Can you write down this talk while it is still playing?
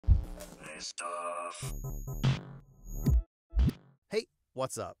Nistuff. Hey,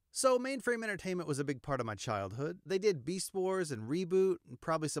 what's up? So Mainframe Entertainment was a big part of my childhood. They did Beast Wars and Reboot and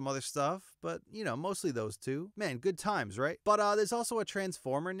probably some other stuff, but mostly those two. Man, good times, right? But there's also a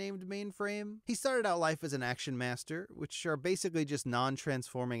Transformer named Mainframe. He started out life as an action master, which are basically just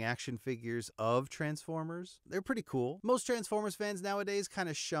non-transforming action figures of Transformers. They're pretty cool. Most Transformers fans nowadays kind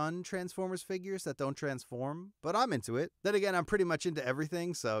of shun Transformers figures that don't transform, but I'm into it. Then again, I'm pretty much into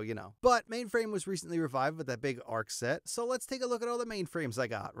everything, so But Mainframe was recently revived with that big ARC set, so let's take a look at all the Mainframes I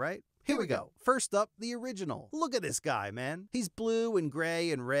got, right? Here we go. First up, the original. Look at this guy, man. He's blue and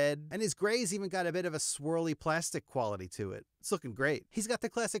gray and red, and his gray's even got a bit of a swirly plastic quality to it. It's looking great. He's got the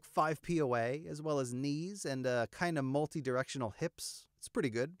classic 5 POA, as well as knees and kind of multi-directional hips. It's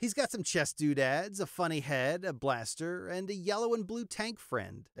pretty good. He's got some chest doodads, a funny head, a blaster, and a yellow and blue tank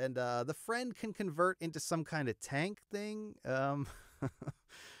friend. And the friend can convert into some kind of tank thing.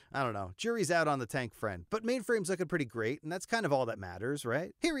 I don't know. Jury's out on the tank friend. But Mainframe's looking pretty great, and that's kind of all that matters,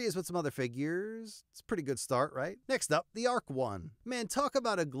 right? Here he is with some other figures. It's a pretty good start, right? Next up, the Arc one. Man, talk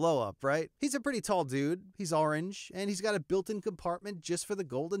about a glow-up, right? He's a pretty tall dude. He's orange, and he's got a built-in compartment just for the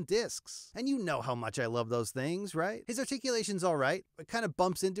golden discs. And you know how much I love those things, right? His articulation's all right. It kind of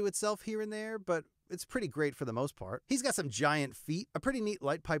bumps into itself here and there, but it's pretty great for the most part. He's got some giant feet, a pretty neat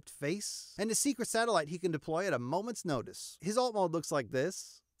light-piped face, and a secret satellite he can deploy at a moment's notice. His alt mode looks like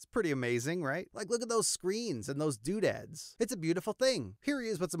this. It's pretty amazing, right? Like, look at those screens and those doodads. It's a beautiful thing. Here he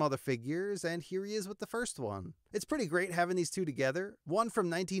is with some other figures, and here he is with the first one. It's pretty great having these two together. One from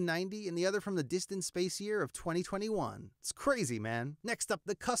 1990 and the other from the distant space year of 2021. It's crazy, man. Next up,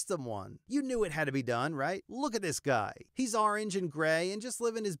 the custom one. You knew it had to be done, right? Look at this guy. He's orange and gray and just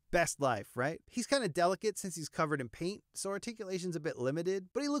living his best life, right? He's kind of delicate since he's covered in paint, so articulation's a bit limited,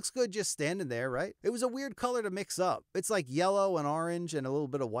 but he looks good just standing there, right? It was a weird color to mix up. It's like yellow and orange and a little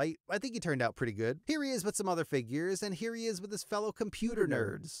bit of white. I think he turned out pretty good. Here he is with some other figures, and here he is with his fellow computer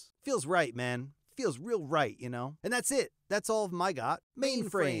nerds. Feels right, man. Feels real right, And that's it. That's all of my got.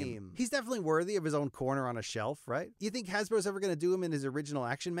 Mainframe. He's definitely worthy of his own corner on a shelf, right? You think Hasbro's ever going to do him in his original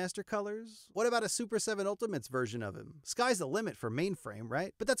Action Master colors? What about a Super 7 Ultimates version of him? Sky's the limit for Mainframe,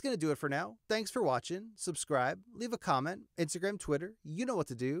 right? But that's going to do it for now. Thanks for watching. Subscribe. Leave a comment. Instagram, Twitter. You know what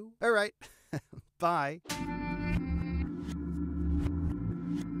to do. All right. Bye.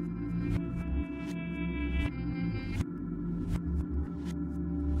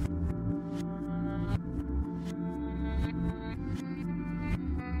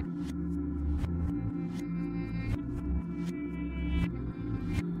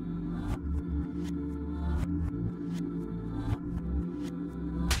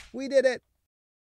 We did it!